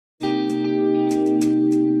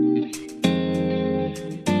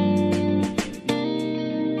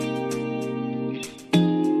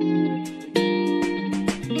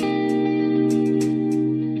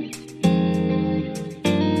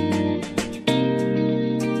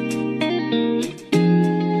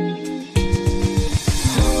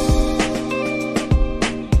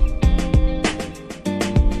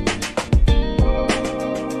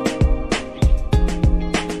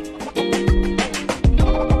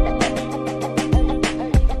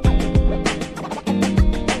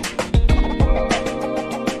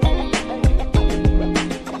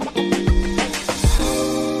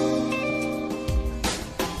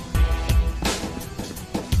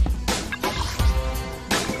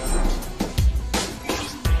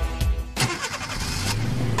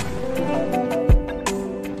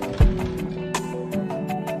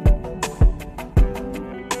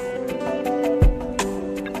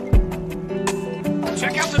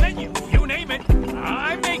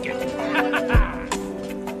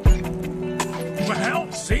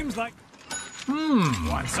seems like...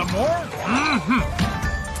 Want some more?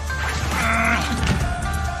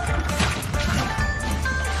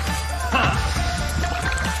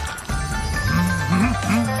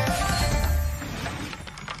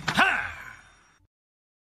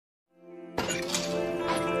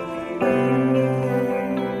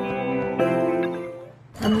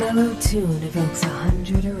 A mellow tune evokes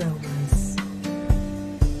 100 aromas.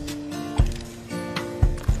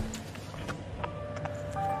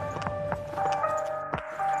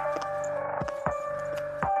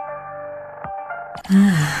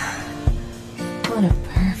 Ah, what a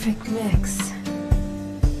perfect mix.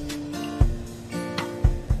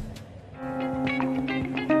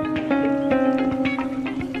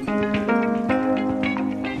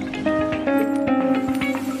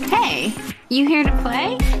 Hey, you here to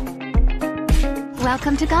play?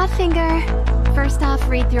 Welcome to Godfinger. First off,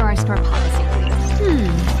 read through our store policy, please.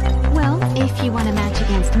 Well, if you want to match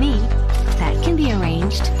against me, that can be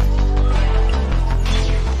arranged.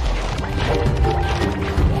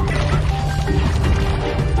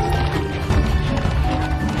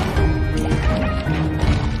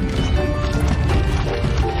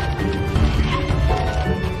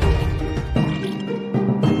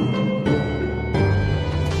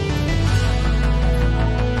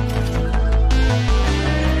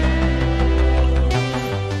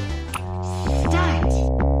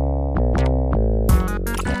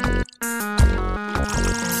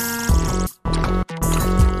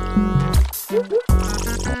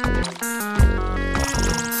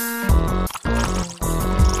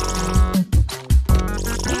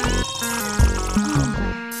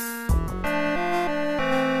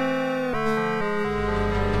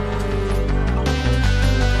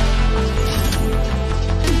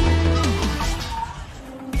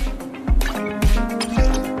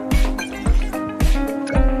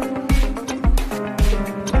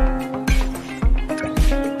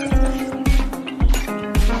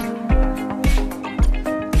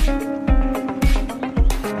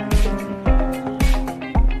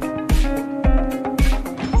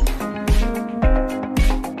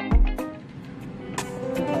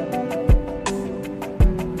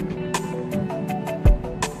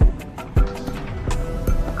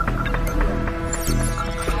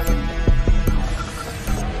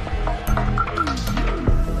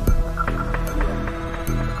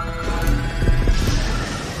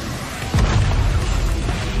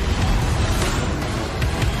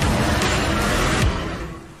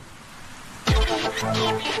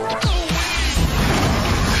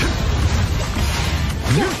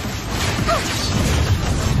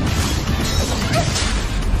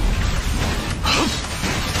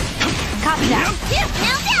 Copy that.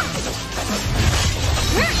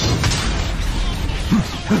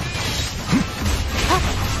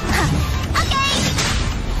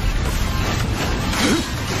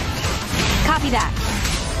 Copy that.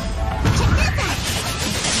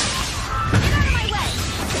 Get out of my way.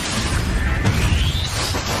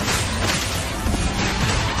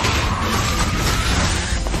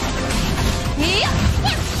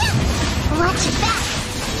 Watch your back.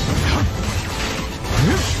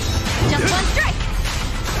 Just one strike.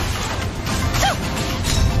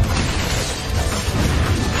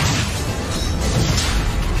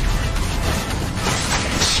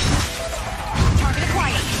 Target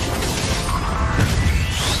acquired.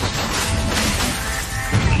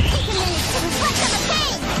 Take a minute to reflect on the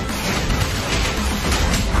pain.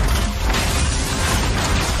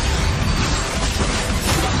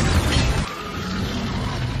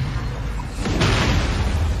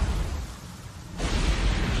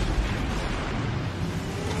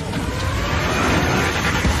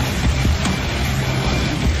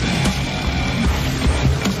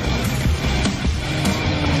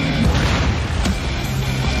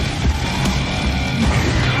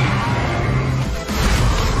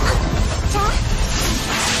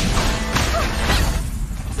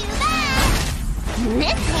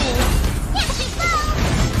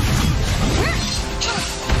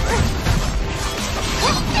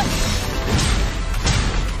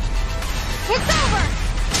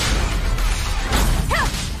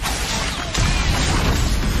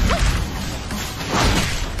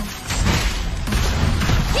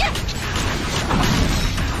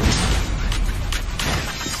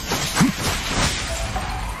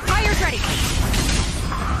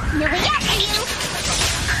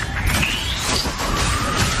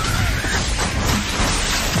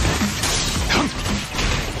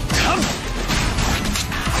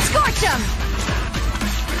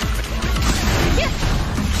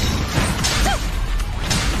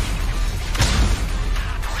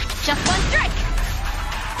 Just one strike!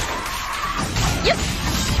 Yes!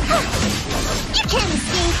 You can't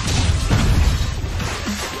escape!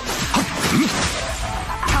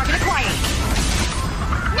 Target acquired!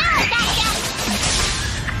 No, gotcha!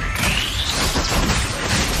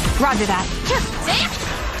 Roger that. Sure. See?